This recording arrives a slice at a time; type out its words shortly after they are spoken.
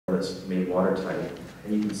that's made watertight,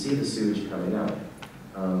 and you can see the sewage coming out.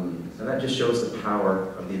 And that just shows the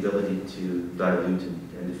power of the ability to dilute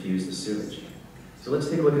and diffuse the sewage. So let's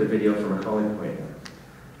take a look at a video from Macaulay Point now.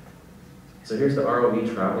 So here's the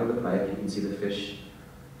ROV traveling the pipe. You can see the fish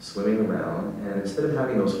swimming around, and instead of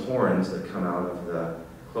having those horns that come out of the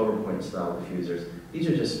Clover Point style diffusers, these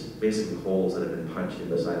are just basically holes that have been punched in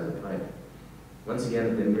the side of the pipe. Once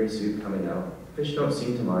again, the thin gray soup coming out. Fish don't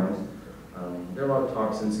seem to mind. There are a lot of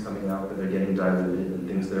toxins coming out, but they're getting diluted, and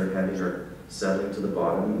things that are heavy are settling to the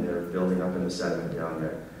bottom, and they're building up in the sediment down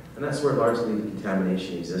there. And that's where largely the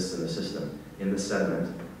contamination exists in the system, in the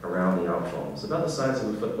sediment around the outfall. It's about the size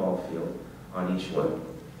of a football field on each one.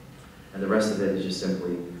 And the rest of it is just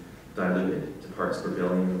simply diluted to parts per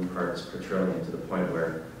billion, parts per trillion, to the point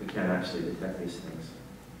where we can't actually detect these things.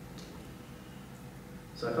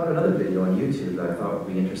 So I found another video on YouTube that I thought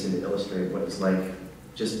would be interesting to illustrate what it's like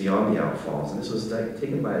just beyond the outfalls. And this was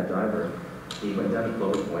taken by a diver. He went down to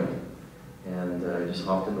Clover Point and just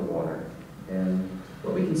hopped in the water. And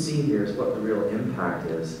what we can see here is what the real impact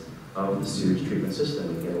is of the sewage treatment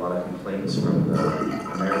system. We get a lot of complaints from the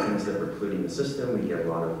Americans that we're polluting the system. We get a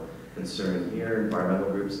lot of concern here, environmental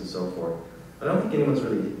groups and so forth. I don't think anyone's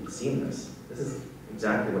really seen this. This is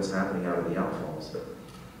exactly what's happening out of the outfalls.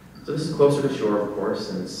 So this is closer to shore, of course,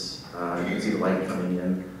 and it's, you can see the light coming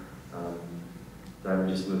in. Diver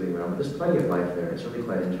just moving around, but there's plenty of life there. It's really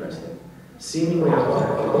quite interesting. Seemingly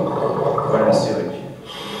unaffected by the sewage.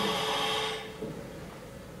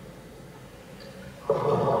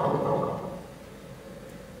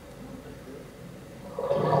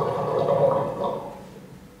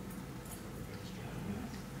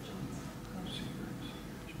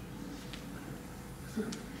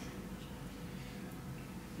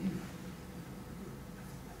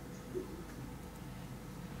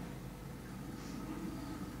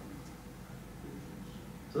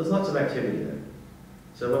 So there's lots of activity there.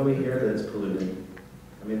 So when we hear that it's polluting,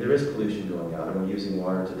 I mean, there is pollution going out, and we're using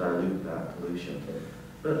water to dilute that pollution.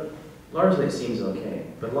 But largely it seems okay.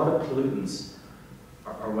 But a lot of pollutants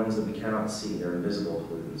are ones that we cannot see. They're invisible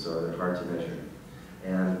pollutants, or they're hard to measure.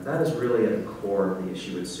 And that is really at the core of the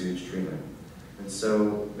issue with sewage treatment. And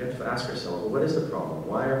so we have to ask ourselves, well, what is the problem?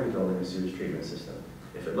 Why are we building a sewage treatment system?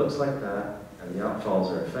 If it looks like that, and the outfalls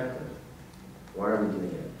are effective, why are we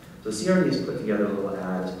doing it? So CRD has put together a little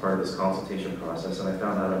ad as part of this consultation process, and I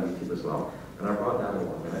found that on YouTube as well. And I brought that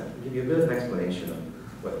along, and I can give you a bit of an explanation of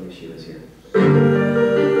what the issue is here.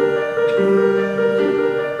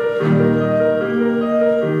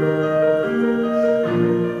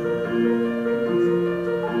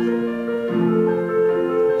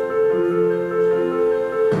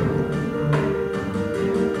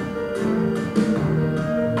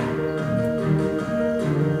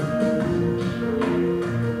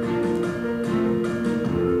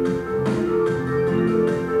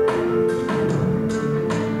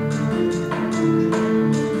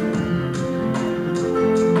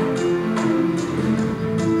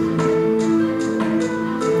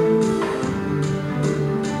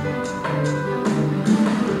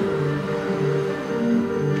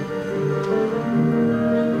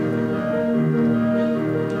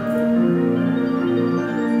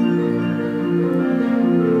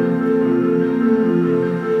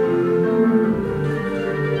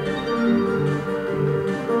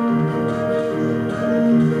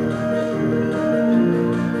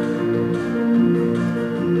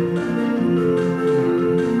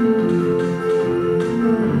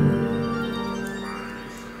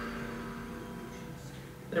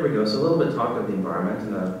 There we go, so a little bit talk of the environment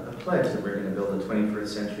and a pledge that we're going to build a 21st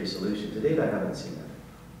century solution. To date, I haven't seen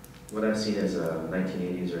that. What I've seen is a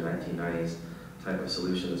 1980s or 1990s type of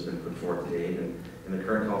solution that's been put forth to date, and in the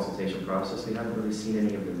current consultation process, we haven't really seen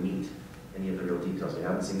any of the meat, any of the real details. We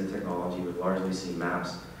haven't seen the technology. We've largely seen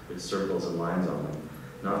maps with circles and lines on them,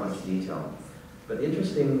 not much detail. But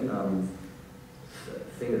interesting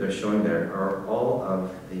thing that they're showing there are all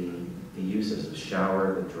of the uses, the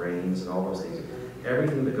shower, the drains, and all those things.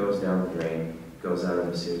 Everything that goes down the drain goes out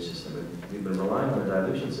in the sewage system. And we've been relying on the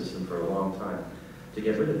dilution system for a long time to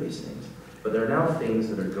get rid of these things. But there are now things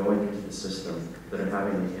that are going into the system that are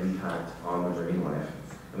having an impact on the marine life.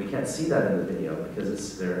 And we can't see that in the video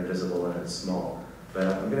because they're invisible and it's small. But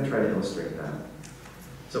I'm going to try to illustrate that.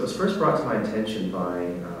 So it was first brought to my attention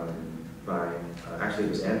by actually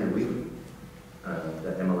it was Andrew Wheatley,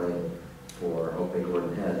 the MLA for Hope Bay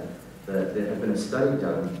Gordon Head, that there had been a study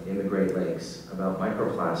done in the Great Lakes about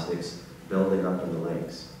microplastics building up in the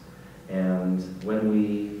lakes. And when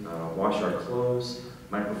we wash our clothes,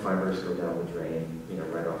 microfibers go down the drain,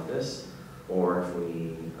 right off this. Or if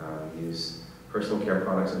we use personal care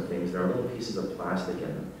products and things, there are little pieces of plastic in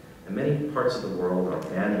them. And many parts of the world are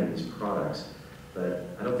banning these products, but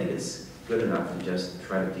I don't think it's good enough to just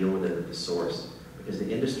try to deal with it at the source, because the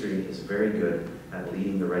industry is very good at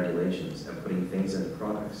leading the regulations and putting things into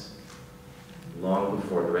products long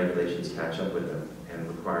before the regulations catch up with them and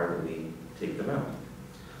require that we take them out.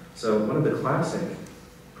 So one of the classic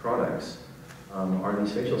products are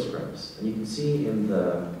these facial scrubs. And you can see in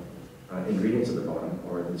the ingredients at the bottom,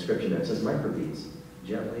 or the description, it says microbeads,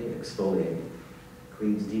 gently exfoliating,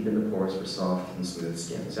 cleans deep into pores for soft and smooth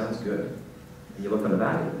skin. It sounds good. And you look on the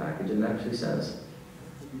back of the package and it actually says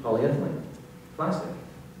polyethylene, plastic.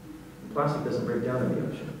 And plastic doesn't break down in the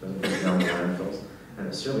ocean, it doesn't break down in landfills, and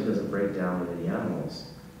it certainly doesn't break down in the animals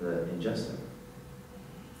that ingest it.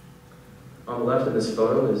 On the left of this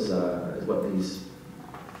photo is what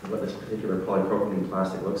this particular polypropylene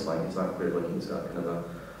plastic looks like. It's not clear looking, it's got kind of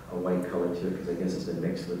a white color to it because I guess it's been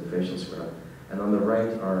mixed with the facial scrub. And on the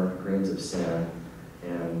right are grains of sand,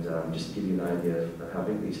 and just to give you an idea of how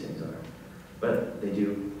big these things are. But they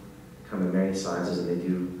do come in many sizes, and they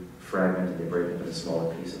do fragment and they break up into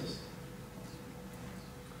smaller pieces.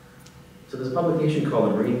 So there's a publication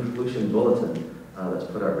called the Marine Pollution Bulletin that's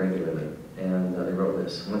put out regularly, and they wrote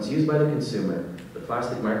this: once used by the consumer, the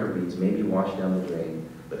plastic microbeads may be washed down the drain,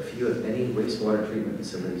 but few, if any, wastewater treatment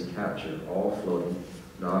facilities capture all floating,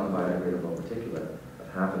 non-biodegradable particulate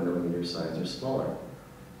of 0.5 millimeter size or smaller.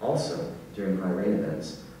 Also, during high rain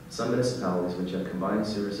events, some municipalities which have combined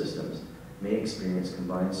sewer systems may experience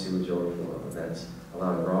combined sewage overflow events,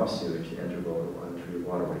 allowing raw sewage to enter local untreated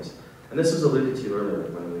waterways. And this was alluded to earlier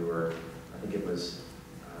when we were, I think it was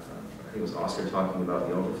Oscar talking about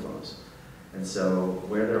the overflows. And so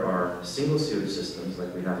where there are single sewage systems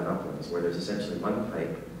like we have in Uplands, where there's essentially one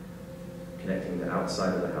pipe connecting the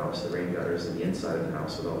outside of the house, the rain gutters, and the inside of the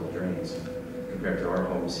house with all the drains, compared to our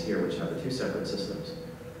homes here, which have the two separate systems.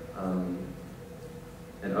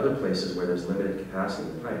 And other places where there's limited capacity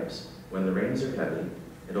in the pipes, when the rains are heavy,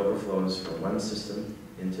 it overflows from one system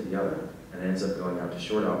into the other, and ends up going out to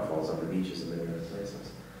short outfalls on the beaches and many other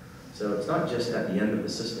places. So it's not just at the end of the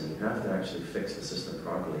system. You have to actually fix the system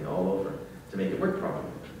properly all over to make it work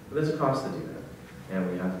properly. But there's a cost to do that.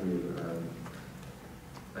 And we have to,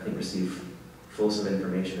 I think, receive fulsome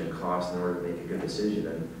information and cost in order to make a good decision.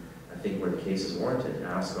 And I think where the case is warranted,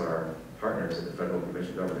 ask our partners at the federal and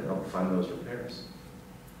provincial government to help fund those repairs.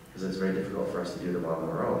 Because it's very difficult for us to do them on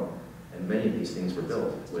our own. And many of these things were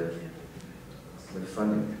built with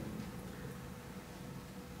funding.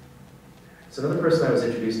 So another person I was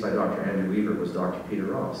introduced by Dr. Andrew Weaver was Dr. Peter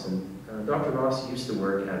Ross. And Dr. Ross used to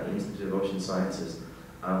work at the Institute of Ocean Sciences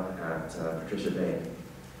up at Patricia Bay,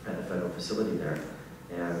 at the federal facility there.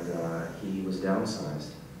 And he was downsized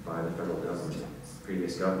by the federal government,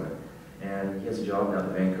 previous government. And he has a job now at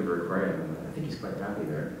the Vancouver Aquarium, and I think he's quite happy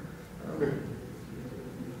there.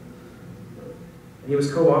 He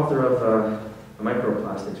was co-author of a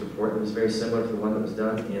microplastics report that was very similar to the one that was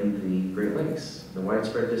done in the Great Lakes, the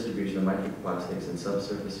widespread distribution of microplastics in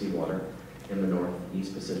subsurface seawater in the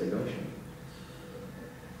Northeast Pacific Ocean.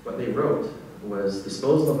 What they wrote was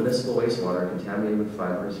disposal of municipal wastewater contaminated with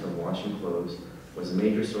fibers from washing clothes was a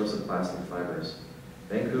major source of plastic fibers.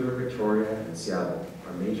 Vancouver, Victoria, and Seattle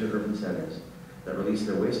are major urban centers that release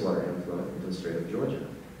their wastewater inflow into the Strait of Georgia,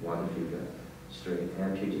 Juan de Fuca Strait,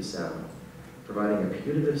 and Puget Sound, providing a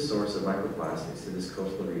putative source of microplastics to this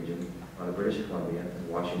coastal region on the British Columbia and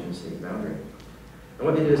Washington state boundary. And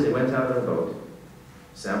what they did is they went out on a boat,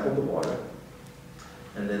 sampled the water,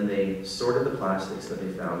 and then they sorted the plastics that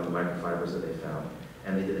they found, the microfibers that they found,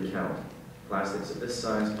 and they did a count. Plastics of this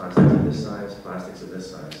size, plastics of this size, plastics of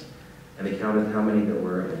this size. And they counted how many there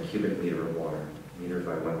were in a cubic meter of water, meter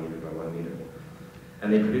by 1 meter by 1 meter.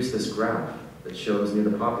 And they produced this graph that shows near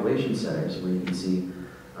the population centers, where you can see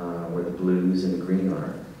where the blues and the green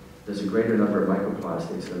are, there's a greater number of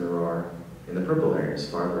microplastics than there are in the purple areas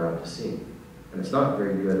farther out to sea. And it's not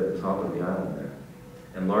very good at the top of the island there.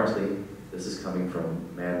 And largely, this is coming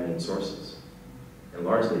from man-made sources. And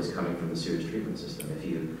largely, it's coming from the sewage treatment system. If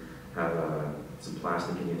you have some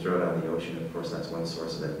plastic and you throw it out in the ocean, of course, that's one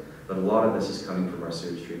source of it. But a lot of this is coming from our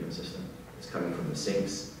sewage treatment system. It's coming from the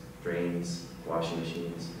sinks, drains, washing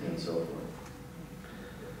machines, and so forth.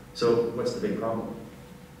 So what's the big problem?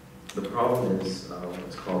 The problem is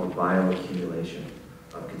what's called the bioaccumulation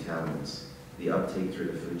of contaminants, the uptake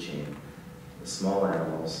through the food chain, the small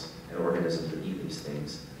animals and organisms that eat these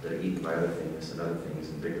things, that are eaten by other things,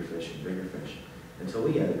 and bigger fish, until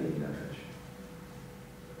we end up eating that fish.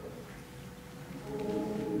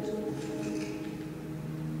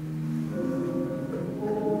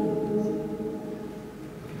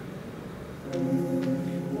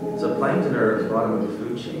 So plankton are at the bottom of the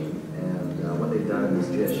food chain, and what they've done in this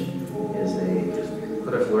dish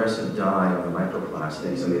fluorescent dye on the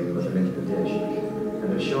microplastics and they put them into the dish.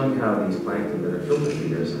 And they're showing how these plankton that are filter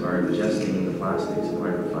feeders are digesting the plastics and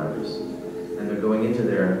microfibers. And they're going into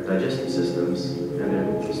their digestive systems and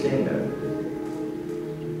they're staying there.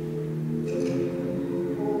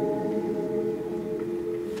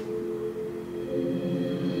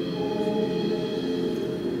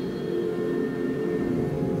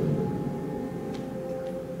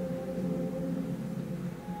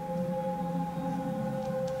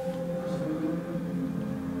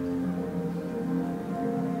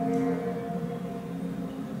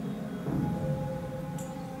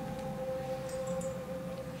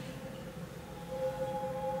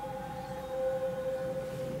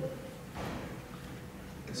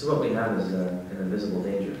 So what we have is an invisible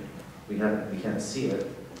danger. We can't see it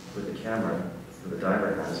with the camera that the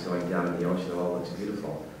diver has going down in the ocean. It all looks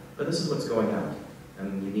beautiful. But this is what's going out,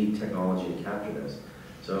 and you need technology to capture this.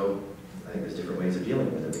 So I think there's different ways of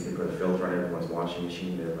dealing with it. We could put a filter on everyone's washing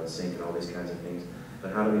machine, everyone's sink, and all these kinds of things.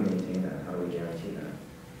 But how do we maintain that? How do we guarantee that?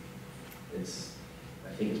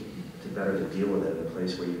 I think it's better to deal with it in a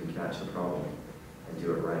place where you can catch the problem and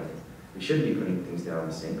do it right. We shouldn't be putting things down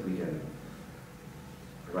the sink. We can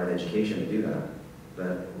provide education to do that.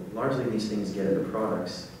 But largely these things get into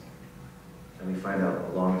products and we find out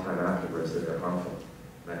a long time afterwards that they're harmful.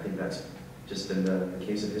 And I think that's just been the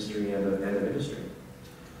case of history and of industry.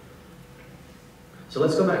 So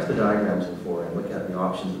let's go back to the diagrams before and look at the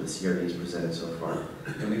options that the CRD's presented so far.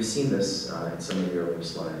 And we've seen this in some of the earlier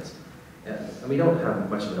slides. And we don't have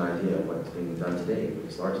much of an idea of what's being done today.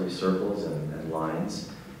 It's largely circles and lines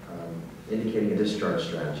indicating a discharge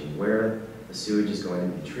strategy, where the sewage is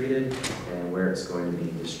going to be treated and where it's going to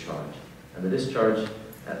be discharged. And the discharge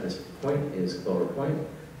at this point is Clover Point,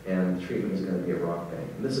 and the treatment is going to be at Rock Bank.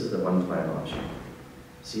 And this is the one plant option.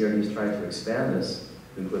 CRD is trying to expand this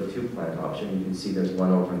to include a 2-plant option. You can see there's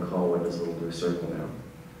one over in Colwood, this little blue circle now.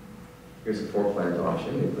 Here's a 4-plant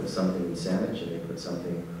option. They put something in Saanich and they put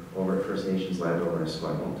something over at First Nations land over in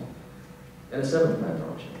Esquimalt. And a 7-plant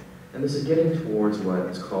option. And this is getting towards what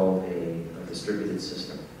is called a distributed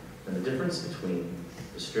system. And the difference between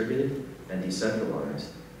distributed and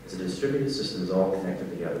decentralized is a distributed system is all connected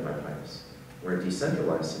together by pipes, where a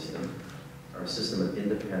decentralized system are a system of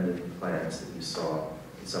independent plants that you saw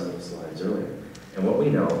in some of the slides earlier. And what we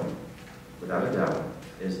know, without a doubt,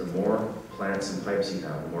 is the more plants and pipes you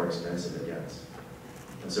have, the more expensive it gets.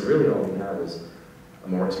 And so really all we have is a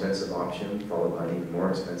more expensive option, followed by an even more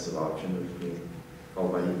expensive option,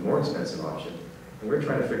 followed by an even more expensive option. And we're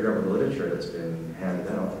trying to figure out with the literature that's been handed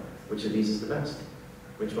out, which of these is the best?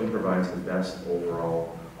 Which one provides the best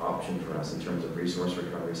overall option for us in terms of resource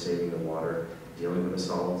recovery, saving the water, dealing with the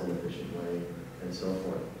solids in an efficient way, and so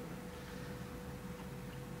forth.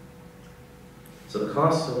 So the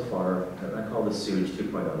cost so far, I call this Sewage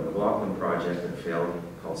 2.0, the McLaughlin project that failed,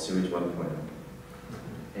 called Sewage 1.0.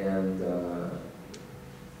 And the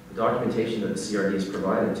documentation that the CRD has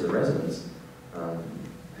provided to the residents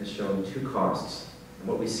has shown 2 costs. And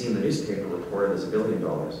what we see in the newspaper reported as $1 billion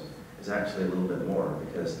is actually a little bit more,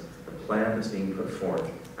 because the plant that's being put forth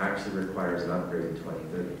actually requires an upgrade in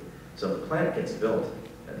 2030. So if the plant gets built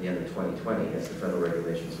at the end of 2020, as the federal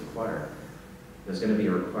regulations require, there's going to be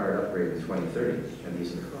a required upgrade in 2030, and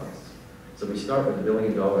these are the costs. So we start with $1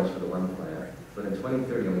 billion for the one plant, but in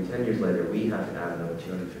 2030, only 10 years later, we have to add another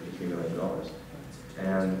 $253 million.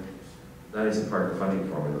 And that isn't part of the funding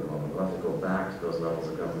formula at the moment. We'll have to go back to those levels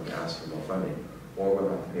of government to ask for more funding, or we'll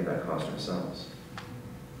have to pay that cost ourselves.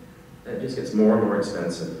 And it just gets more and more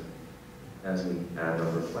expensive as we add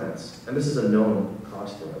number of plants. And this is a known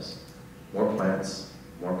cost to us. More plants,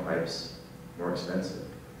 more pipes, more expensive.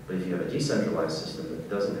 But if you have a decentralized system that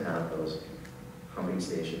doesn't have those pumping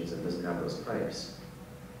stations and doesn't have those pipes,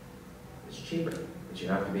 it's cheaper, but you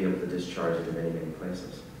have to be able to discharge it in many, many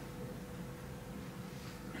places.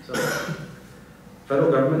 So,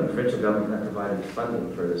 federal government and provincial government have provided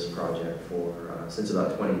funding for this project for since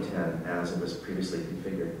about 2010, as it was previously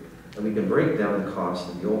configured. And we can break down the cost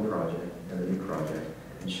of the old project and the new project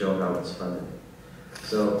and show how it's funded.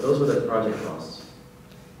 So those were the project costs.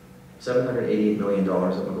 $788 million at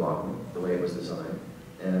McLaughlin, the way it was designed.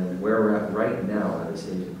 And where we're at right now at this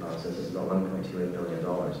stage of the process is about $1.28 billion.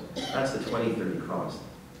 That's the 2030 cost.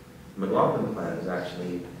 The McLaughlin plant is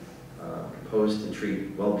actually proposed to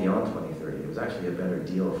treat well beyond 2030. It was actually a better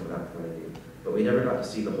deal from that point of view. But we never got to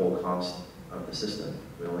see the whole cost of the system.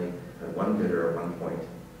 We only had one bidder at one point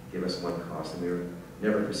give us one cost, and we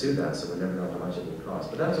never pursued that, so we never know how much it would cost.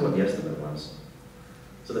 But that's what the estimate was.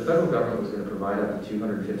 So the federal government was going to provide up to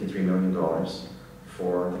 $253 million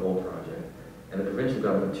for the whole project, and the provincial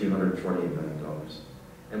government $248 million.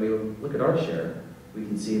 And we would look at our share, we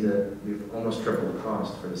can see that we've almost tripled the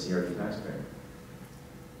cost for the CRD taxpayer.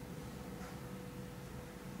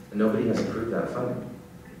 And nobody has approved that funding.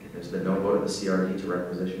 There's been no vote at the CRD to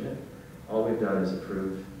requisition it. All we've done is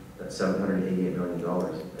approve that $788 million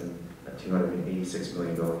and a $286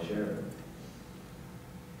 million share of it.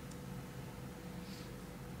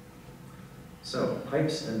 So,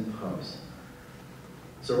 pipes and pumps.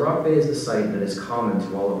 So Rock Bay is the site that is common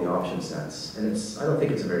to all of the option sets, and I don't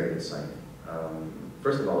think it's a very good site.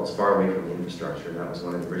 First of all, it's far away from the infrastructure, and that was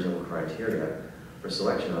one of the original criteria for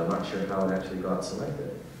selection. I'm not sure how it actually got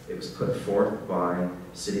selected. It was put forth by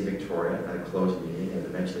City Victoria at a closed meeting and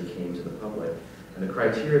eventually came to the public. And the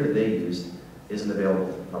criteria that they used isn't available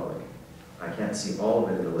to the public. I can't see all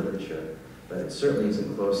of it in the literature, but it certainly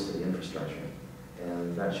isn't close to the infrastructure.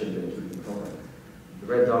 And that should have been a key component. The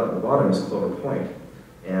red dot at the bottom is Clover Point,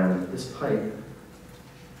 and this pipe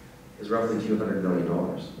is roughly $200 million.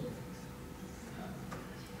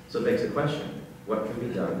 So it begs the question, what can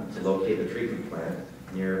be done to locate the treatment plant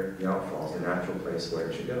near the outfalls, the natural place where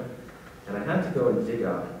it should go? And I had to go and dig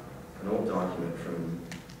up an old document from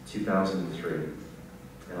 2003, and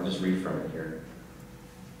I'll just read from it here.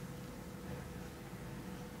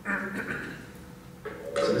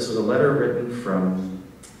 So this was a letter written from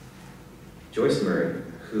Joyce Murray,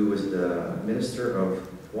 who was the Minister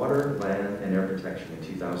of Water, Land, and Air Protection in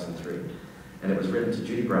 2003. And it was written to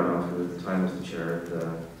Judy Brownoff, who at the time was the chair of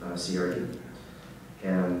the CRD.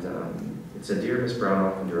 And it said, "Dear Ms.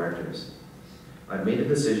 Brownoff and directors, I've made a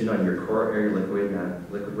decision on your core area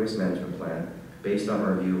liquid waste management plan based on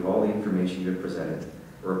a review of all the information you have presented,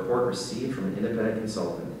 a report received from an independent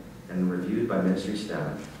consultant and reviewed by ministry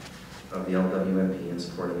staff of the LWMP and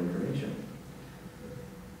supporting information.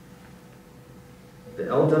 The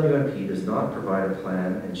LWMP does not provide a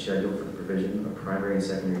plan and schedule for the provision of primary and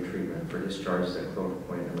secondary treatment for discharges at Clover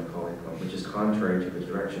Point and Macaulay Point, which is contrary to the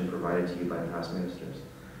direction provided to you by past ministers."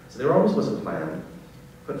 So there always was a plan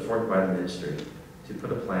put forth by the ministry to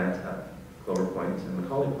put a plant at Clover Point and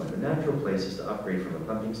Macaulay Point. The natural place is to upgrade from a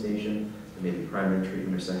pumping station to maybe primary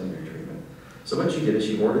treatment or secondary treatment. So what she did is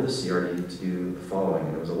she ordered the CRD to do the following,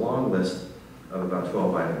 and it was a long list of about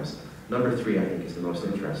 12 items. Number 3, I think, is the most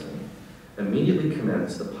interesting. Immediately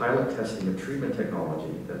commence the pilot testing of treatment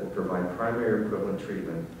technology that will provide primary equivalent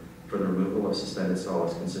treatment for the removal of suspended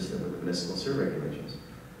solids consistent with the municipal sewer regulations.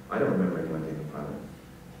 I don't remember anyone taking a pilot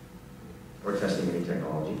or testing any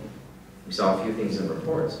technology. We saw a few things in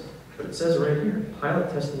reports, but it says right here, pilot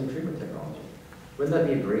testing of treatment technology. Wouldn't that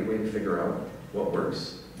be a great way to figure out what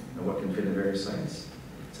works and what can fit in various sites?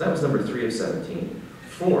 So that was number 3 of 17.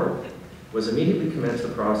 4 was immediately commence the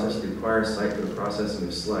process to acquire a site for the processing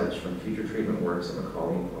of sludge from future treatment works at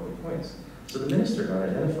Macaulay and Clover Points. So the minister got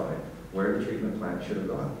identified where the treatment plant should have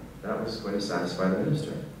gone. That was going to satisfy the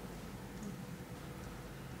minister.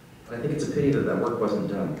 And I think it's a pity that that work wasn't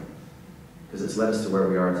done, because it's led us to where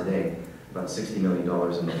we are today, about $60 million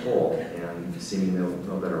in the hole, and seemingly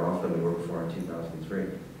no better off than we were before in 2003.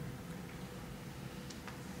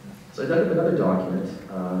 So I dug up another document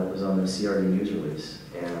that was on the CRD news release,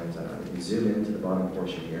 and we can zoom into the bottom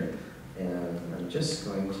portion here, and I'm just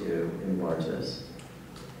going to enlarge this.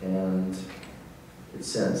 And it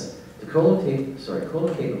says, to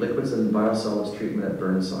co-locate liquids and biosolids treatment at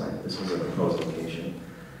Burnside. This was a proposed location.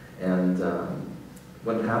 And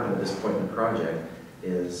what happened at this point in the project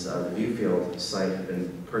is the Viewfield site had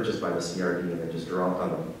been purchased by the CRD and then just dropped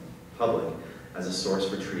on the public as a source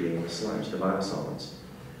for treating sludge, the biosolids.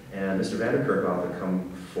 And Mr. Vanderkerkhoff had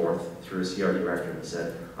come forth through a CRD director and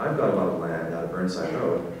said, "I've got a lot of land out of Burnside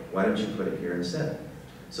Road, why don't you put it here instead?"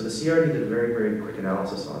 So the CRD did a very, very quick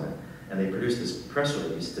analysis on it, and they produced this press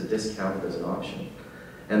release to discount it as an option.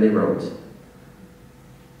 And they wrote,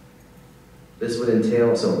 this would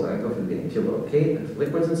entail, so I go from the beginning, to locate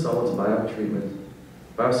liquids and solids biosolids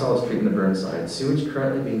treatment at Burnside. Sewage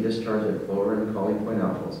currently being discharged at Clover and Macaulay Point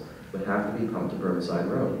outfalls would have to be pumped to Burnside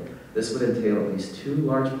Road. This would entail at least 2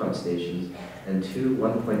 large pump stations and 2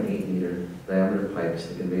 1.8-meter diameter pipes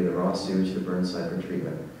to convey the raw sewage to Burnside for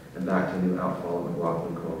treatment and back to a new outfall at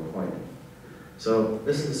McLaughlin Clover Point. So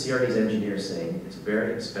this is the CRD's engineer saying it's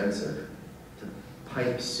very expensive to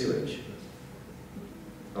pipe sewage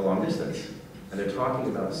a long distance. And they're talking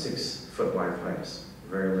about 6-foot wide pipes,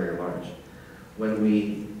 very, very large. When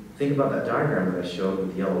we think about that diagram that I showed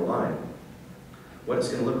with the yellow line, what it's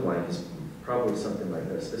going to look like is probably something like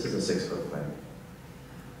this. This is a 6-foot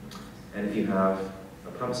pipe. And if you have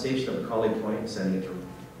a pump station at Macaulay Point sending it to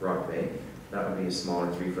Rock Bay, that would be a smaller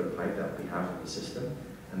 3-foot pipe, that would be half of the system.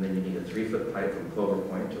 And then you need a 3-foot pipe from Clover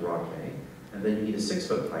Point to Rock Bay. And then you need a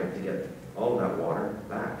 6-foot pipe to get all of that water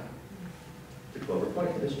back to Clover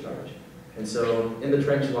Point to discharge. And so in the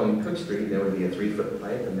trench along Cook Street, there would be a 3-foot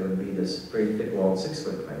pipe, and there would be this very thick-walled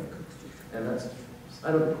 6-foot pipe. And that's,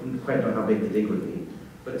 I don't quite know how big the dig would be,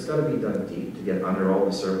 but it's got to be dug deep to get under all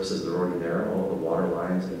the surfaces that are already there, all the water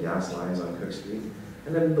lines and gas lines on Cook Street.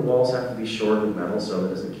 And then the walls have to be shored with metal so it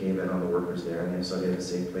doesn't cave in on the workers there, and so they have a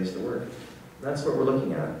safe place to work. That's what we're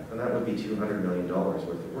looking at, and that would be $200 million worth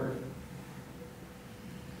of work.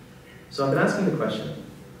 So I've been asking the question,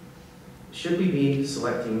 should we be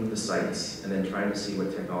selecting the sites and then trying to see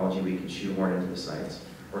what technology we can shoehorn into the sites?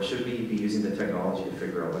 Or should we be using the technology to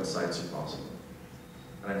figure out what sites are possible?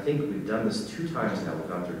 And I think we've done this 2 times now. We've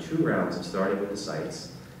gone through 2 rounds of starting with the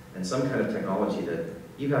sites and some kind of technology that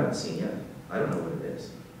you haven't seen yet. I don't know what it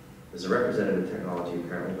is. There's a representative technology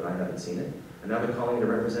apparently, but I haven't seen it. And now they're calling it a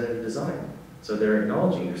representative design. So they're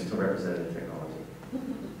acknowledging there's still representative technology.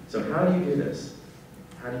 So how do you do this?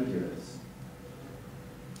 How do you do this?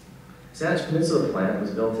 Saanich Peninsula plant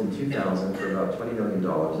was built in 2000 for about $20 million,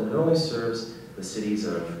 and it only serves the cities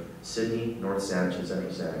of Sydney, North Saanich, and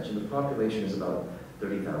Central Saanich, and the population is about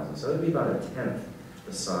 30,000. So it would be about 1/10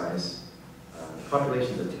 the size. The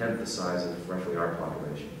population is 1/10 the size of roughly our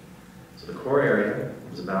population. So the core area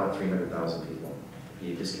is about 300,000 people. If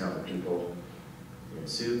you discount the people in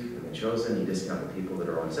Souk and in Chosin, you discount the people that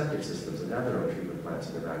are on septic systems and have their own treatment plants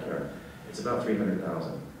in their backyard. It's about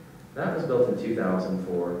 300,000. That was built in 2000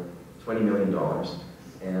 for $20 million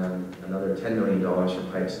and another $10 million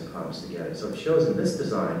for pipes and pumps to get it. So it shows in this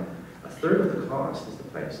design, 1/3 of the cost is the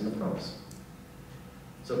pipes and the pumps.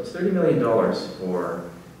 So it's $30 million for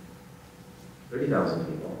 30,000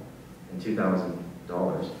 people and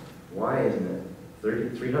 $2,000. Why isn't it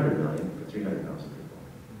 $300 million for 300,000 people?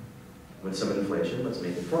 With some inflation, let's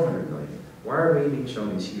make it $400 million. Why are we being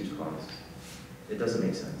shown these huge costs? It doesn't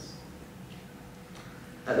make sense.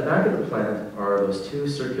 At the back of the plant are those 2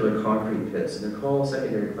 circular concrete pits, and they're called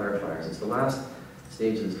secondary clarifiers. It's the last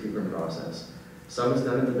stage of this treatment process. Some is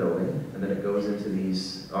done in the building, and then it goes into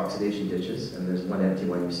these oxidation ditches, and there's one empty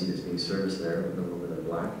one you see that's being serviced there with a little bit of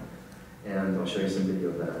black. And I'll show you some video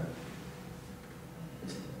of that.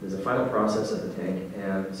 There's a final process at the tank,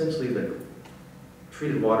 and essentially the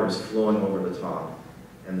treated water is flowing over the top,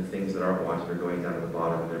 and the things that aren't wanted are going down to the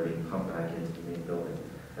bottom, and they're being pumped back into the main building.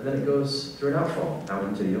 And then it goes through an outfall out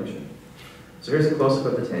into the ocean. So here's a close-up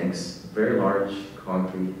of the tanks, very large,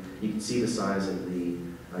 concrete. You can see the size of the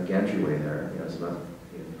gantry-way there. You know, it's about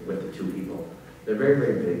the width of 2 people. They're very,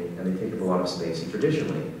 very big, and they take up a lot of space. And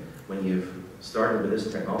traditionally, when you've started with this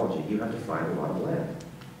technology, you have to find a lot of land.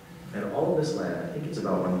 And all of this land, I think it's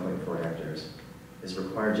about 1.4 hectares, is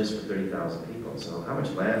required just for 30,000 people. So how much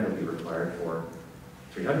land would be required for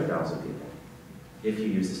 300,000 people if you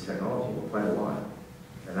use this technology? Well, quite a lot.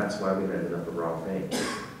 And that's why we've ended up with Rock Bay.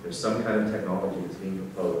 There's some kind of technology that's being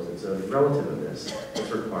proposed. It's a relative of this.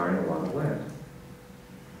 It's requiring a lot of land.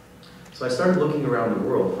 So I started looking around the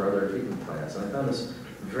world for other treatment plants, and I found this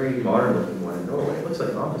very modern-looking one in Norway. It looks like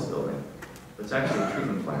an office building, but it's actually a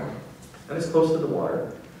treatment plant. And it's close to the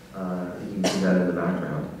water. You can see that in the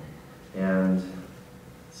background. And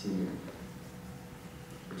let's see here.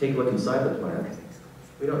 We take a look inside the plant.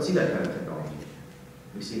 We don't see that kind of technology.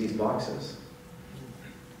 We see these boxes.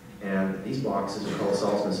 And these boxes are called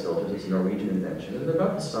Salsnes filters. It's a Norwegian invention. And they're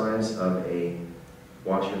about the size of a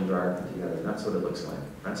washer and dryer put together. And that's what it looks like.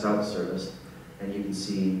 That's how it's serviced. And you can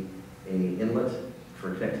see an inlet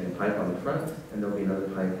for connecting a pipe on the front, and there'll be another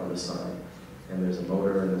pipe on the side. And there's a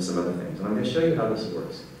motor and there's some other things. And I'm going to show you how this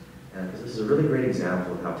works. Because this is a really great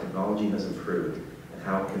example of how technology has improved and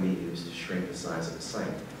how it can be used to shrink the size of the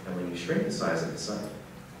site. And when you shrink the size of the site,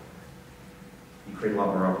 you create a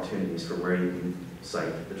lot more opportunities for where you can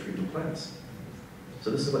site the treatment plants.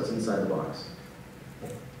 So this is what's inside the box. I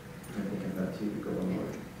think I've got 2 to go one more.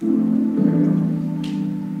 There we go.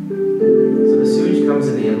 So the sewage comes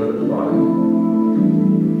in the inlet at the bottom.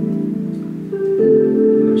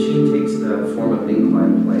 The machine takes the form of an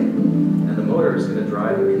inclined plane, and the motor is going to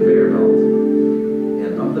drive a conveyor belt.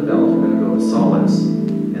 And up the belt we're going to go with solids,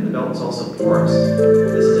 and the belt is also porous.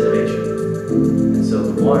 This is innovation. And so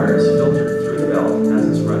the water is filtered through the belt as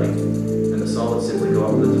it's running, and the solids simply go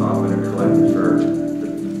up to the top and are collected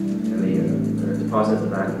and they're deposited at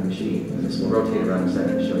the back of the machine. And this will rotate around in a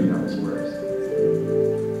second to show you how this works.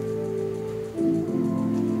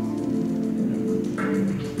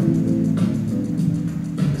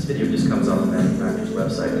 This video just comes off the manufacturer's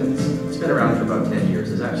website, and it's been around for about 10 years.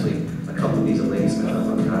 There's actually a couple of these at Ladysmith up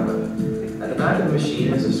on Java. At the back of the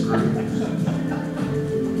machine is a screw.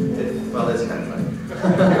 Well, that's kind of funny.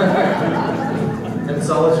 And the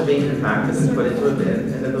solids are being compacted and put into a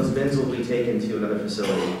bin, and then those bins will be taken to another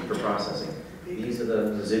facility for processing. These are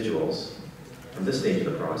the residuals from this stage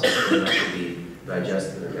of the process, it doesn't have to be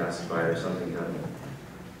digested or gasified or something happening.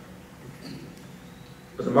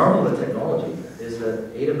 But the marvel of the technology is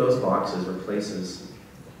that 8 of those boxes replaces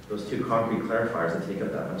those 2 concrete clarifiers that take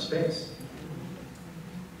up that much space.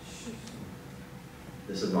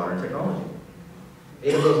 This is modern technology.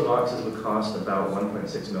 8 of those boxes would cost about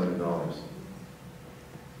 $1.6 million.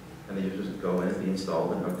 And they just go in and be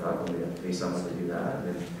installed and hooked up, and we have to pay someone to do that. And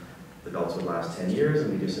then the belts would last 10 years,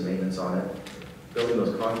 and we do some maintenance on it. Building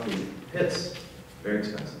those concrete pits, very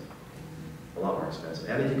expensive. A lot more expensive.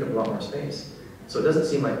 And they take up a lot more space. So it doesn't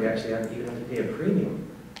seem like we actually even have to pay a premium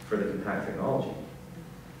for the compact technology.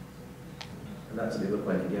 And that's what they look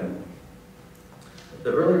like again.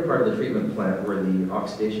 The earlier part of the treatment plant were the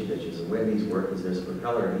oxidation ditches, and the way these work is there's a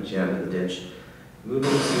propeller at each end of the ditch, moving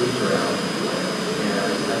the sewage around,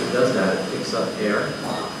 and as it does that, it picks up air.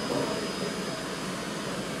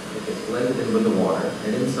 It gets blended in with the water,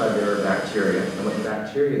 and inside there are bacteria, and what the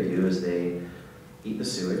bacteria do is they eat the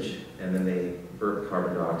sewage, and then they burp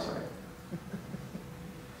carbon dioxide.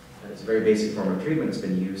 And it's a very basic form of treatment. It's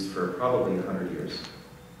been used for probably 100 years.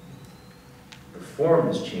 The form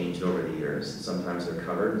has changed over the years. Sometimes they're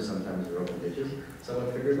covered, and sometimes they're open ditches.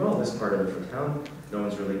 Someone figured, well, this part of it for town, no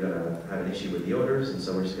one's really going to have an issue with the odors, and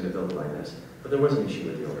so we're just going to build it like this. But there was an issue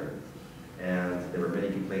with the odor. And there were many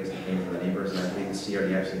complaints that came from the neighbors, and I think the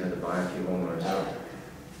CRD actually had to buy a few homeowners out.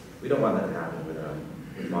 We don't want that to happen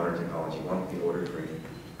with modern technology. We want it to be odor-free.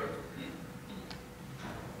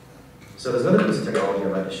 So there's another piece of technology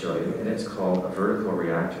I'd like to show you, and it's called a vertical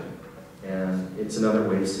reactor. And it's another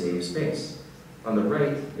way to save space. On the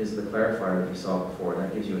right is the clarifier that you saw before, and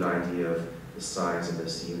that gives you an idea of the size of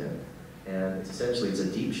this unit. And it's a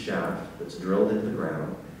deep shaft that's drilled into the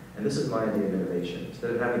ground, and this is my idea of innovation.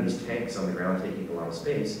 Instead of having these tanks on the ground taking a lot of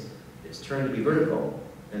space, it's turned to be vertical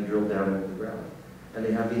and drilled down into the ground. And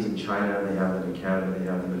they have these in China, they have them in Canada, they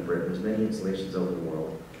have them in Britain. There's many installations over the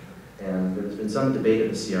world. And there's been some debate at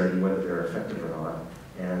the CRD whether they're effective or not,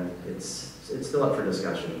 and it's still up for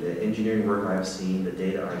discussion. The engineering work I've seen, the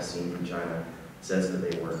data I've seen from China, says that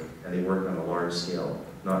they work, and they work on a large scale,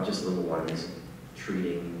 not just little ones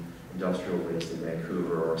treating industrial waste in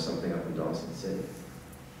Vancouver or something up in Dawson City.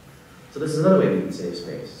 So this is another way we can save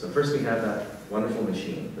space. So first we have that wonderful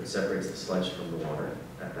machine that separates the sludge from the water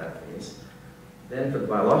at that phase. Then for the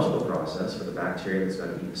biological process, for the bacteria that's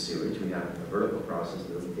going to eat the sewage, we have a vertical process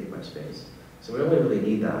that doesn't take much space. So we only really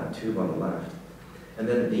need that tube on the left. And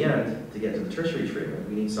then at the end, to get to the tertiary treatment,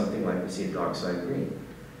 we need something like we see at Dockside Green.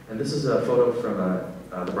 And this is a photo from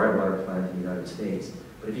the Brightwater plant in the United States.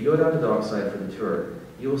 But if you go down to Dockside for the tour,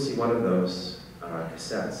 you will see one of those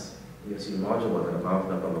cassettes. You'll see a module of it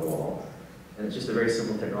mounted up on the wall. And it's just a very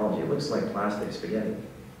simple technology. It looks like plastic spaghetti.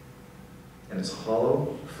 And it's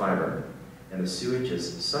hollow fiber. And the sewage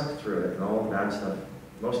is sucked through it, and all the bad stuff,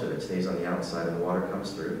 most of it stays on the outside, and the water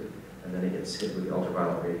comes through. And then it gets hit with the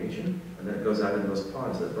ultraviolet radiation. And then it goes out into those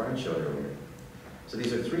ponds that Brian showed earlier. So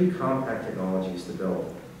these are 3 compact technologies to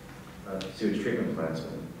build sewage treatment plants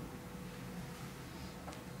with.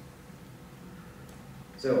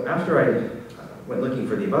 So after I went looking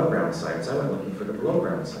for the above ground sites, I went looking for the below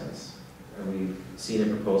ground sites. And we've seen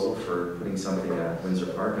a proposal for putting something at Windsor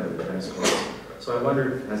Park under the tennis courts. So I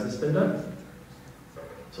wondered, has this been done?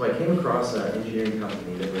 So I came across an engineering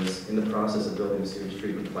company that was in the process of building a sewage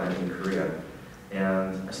treatment plant in Korea.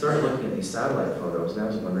 And I started looking at these satellite photos, and I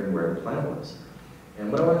was wondering where the plant was. And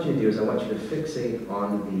what I want you to do is I want you to fixate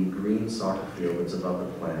on the green soccer field that's above the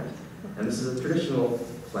plant. And this is a traditional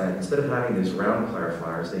plant. Instead of having these round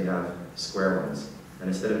clarifiers, they have square ones. And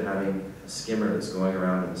instead of having a skimmer that's going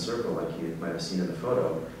around in a circle like you might have seen in the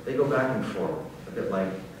photo, they go back and forth, a bit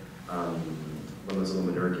like one of those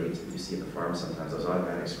little manure gates that you see at the farm sometimes, those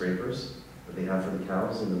automatic scrapers that they have for the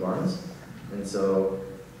cows in the barns. And so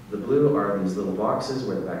the blue are these little boxes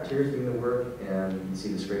where the bacteria is doing the work, and you can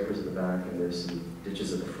see the scrapers at the back, and there's some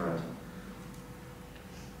ditches at the front.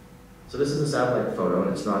 So this is a satellite photo,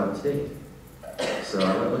 and it's not up to date. So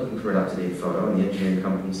I went looking for an up-to-date photo, and the engineering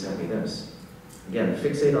company sent me this. Again,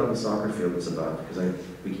 fixate on the soccer field that's above, because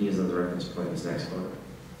we can use it as a reference point in this next photo.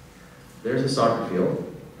 There's the soccer field,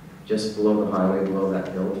 just below the highway, below that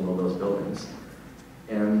hill, below those buildings.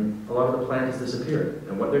 And a lot of the plant has disappeared.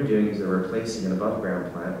 And what they're doing is they're replacing an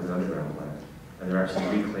above-ground plant with an underground plant. And they're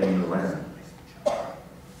actually reclaiming the land.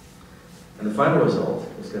 And the final result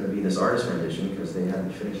is going to be this artist rendition, because they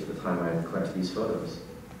hadn't finished at the time I collected these photos,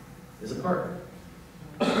 is a park.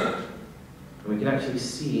 And we can actually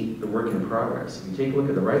see the work in progress. If you take a look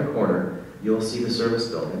at the right corner, you'll see the service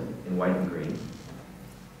building in white and green.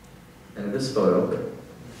 And in this photo,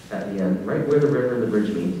 at the end, right where the river and the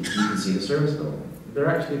bridge meet, you can see the service building. They're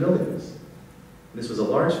actually building this. This was a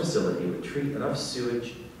large facility. It would treat enough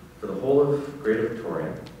sewage for the whole of Greater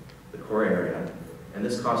Victoria, the core area, and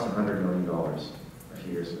this cost $100 million a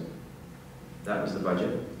few years ago. That was the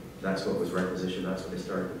budget. That's what was requisitioned. That's what they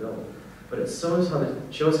started to build. But it shows how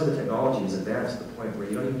the technology has advanced to the point where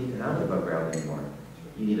you don't even need to have it above ground anymore.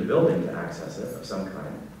 You need a building to access it of some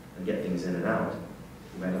kind and get things in and out.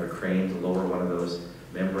 You might have a crane to lower one of those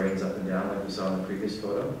membranes up and down like you saw in the previous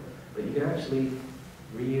photo, but you can actually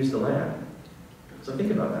reuse the land. So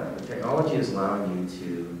think about that. The technology is allowing you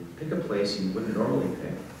to pick a place you wouldn't normally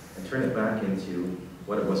pick and turn it back into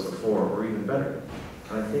what it was before, or even better.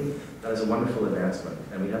 And I think that is a wonderful advancement,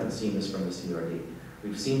 and we haven't seen this from the CRD.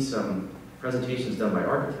 We've seen some presentations done by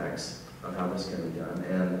architects of how this can be done,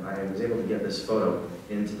 and I was able to get this photo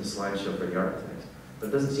into the slideshow for the architects. But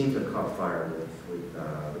it doesn't seem to have caught fire with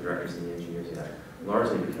the directors and the engineers yet,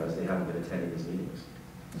 largely because they haven't been attending these meetings.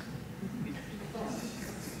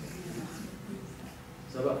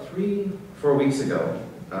 So about 3-4 weeks ago,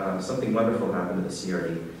 something wonderful happened to the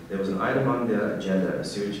CRD. There was an item on the agenda at the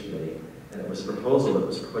Sewage Committee, and it was a proposal that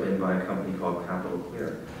was put in by a company called Capital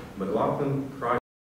Clear. McLaughlin Project